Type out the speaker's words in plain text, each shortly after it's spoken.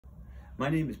My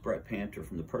name is Brett Panter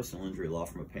from the personal injury law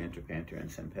firm of Panter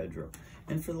Sampedro.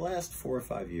 And for the last 4 or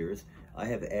 5 years, I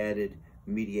have added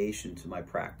mediation to my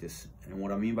practice. And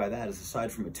what I mean by that is,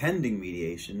 aside from attending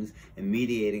mediations and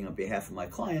mediating on behalf of my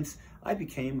clients, I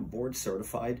became a board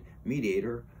certified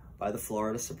mediator by the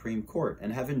Florida Supreme Court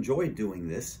and have enjoyed doing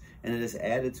this, and it has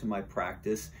added to my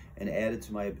practice and added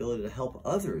to my ability to help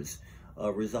others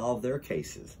resolve their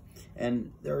cases.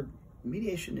 And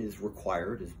mediation is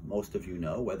required, as most of you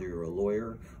know, whether you're a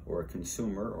lawyer or a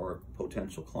consumer or a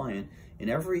potential client. In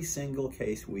every single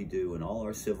case we do, in all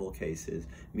our civil cases,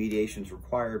 mediation is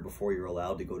required before you're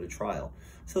allowed to go to trial.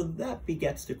 So that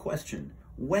begets the question,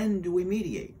 when do we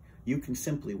mediate? You can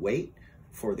simply wait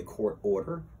for the court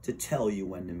order to tell you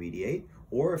when to mediate,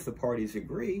 or if the parties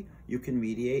agree, you can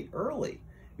mediate early.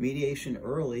 Mediation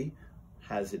early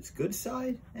has its good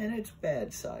side and its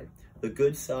bad side. The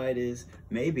good side is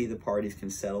maybe the parties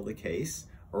can settle the case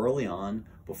early on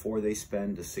before they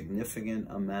spend a significant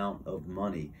amount of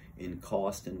money in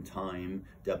cost and time,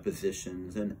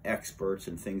 depositions and experts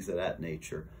and things of that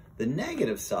nature. The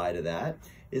negative side of that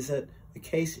is that the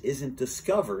case isn't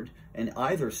discovered, and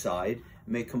either side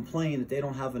may complain that they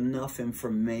don't have enough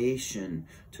information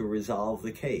to resolve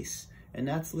the case, and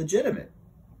that's legitimate.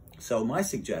 So my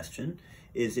suggestion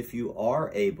is, if you are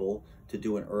able to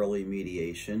do an early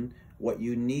mediation, what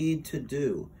you need to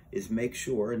do is make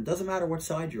sure, and it doesn't matter what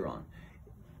side you're on,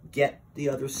 get the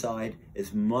other side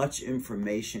as much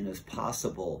information as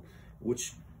possible,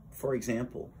 which, for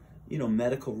example,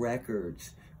 medical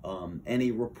records,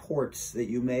 any reports that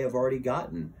you may have already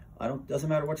gotten. Doesn't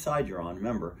matter what side you're on.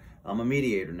 Remember, I'm a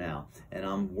mediator now, and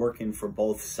I'm working for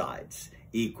both sides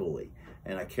equally,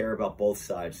 and I care about both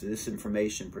sides. So this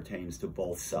information pertains to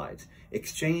both sides.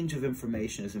 Exchange of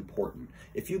information is important.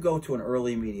 If you go to an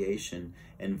early mediation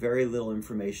and very little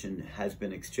information has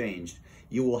been exchanged,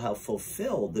 you will have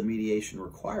fulfilled the mediation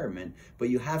requirement, but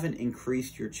you haven't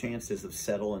increased your chances of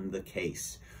settling the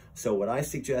case. So what I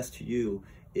suggest to you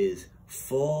is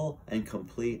full and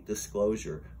complete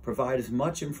disclosure. Provide as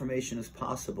much information as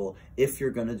possible if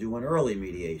you're going to do an early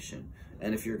mediation.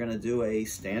 And if you're going to do a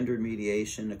standard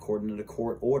mediation according to the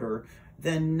court order,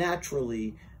 then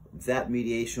naturally that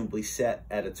mediation will be set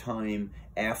at a time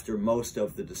after most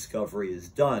of the discovery is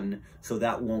done, so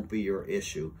that won't be your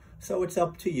issue. So it's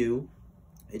up to you.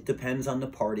 It depends on the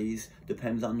parties,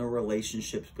 depends on the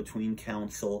relationships between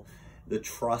counsel, the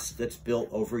trust that's built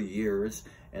over years.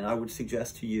 And I would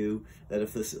suggest to you that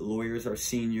if the lawyers are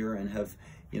senior and have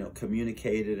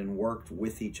communicated and worked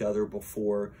with each other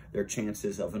before, their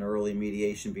chances of an early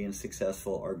mediation being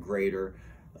successful are greater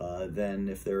than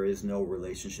if there is no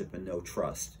relationship and no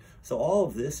trust. So all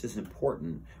of this is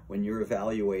important when you're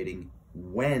evaluating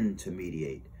when to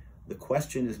mediate. The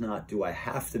question is not, do I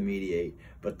have to mediate,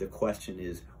 but the question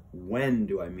is, when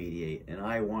do I mediate? And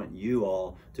I want you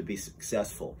all to be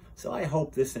successful. So I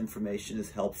hope this information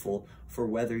is helpful for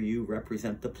whether you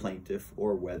represent the plaintiff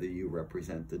or whether you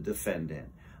represent the defendant.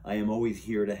 I am always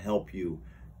here to help you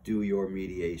do your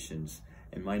mediations.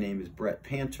 And my name is Brett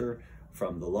Panter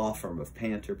from the law firm of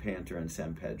Panter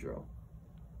Sampedro.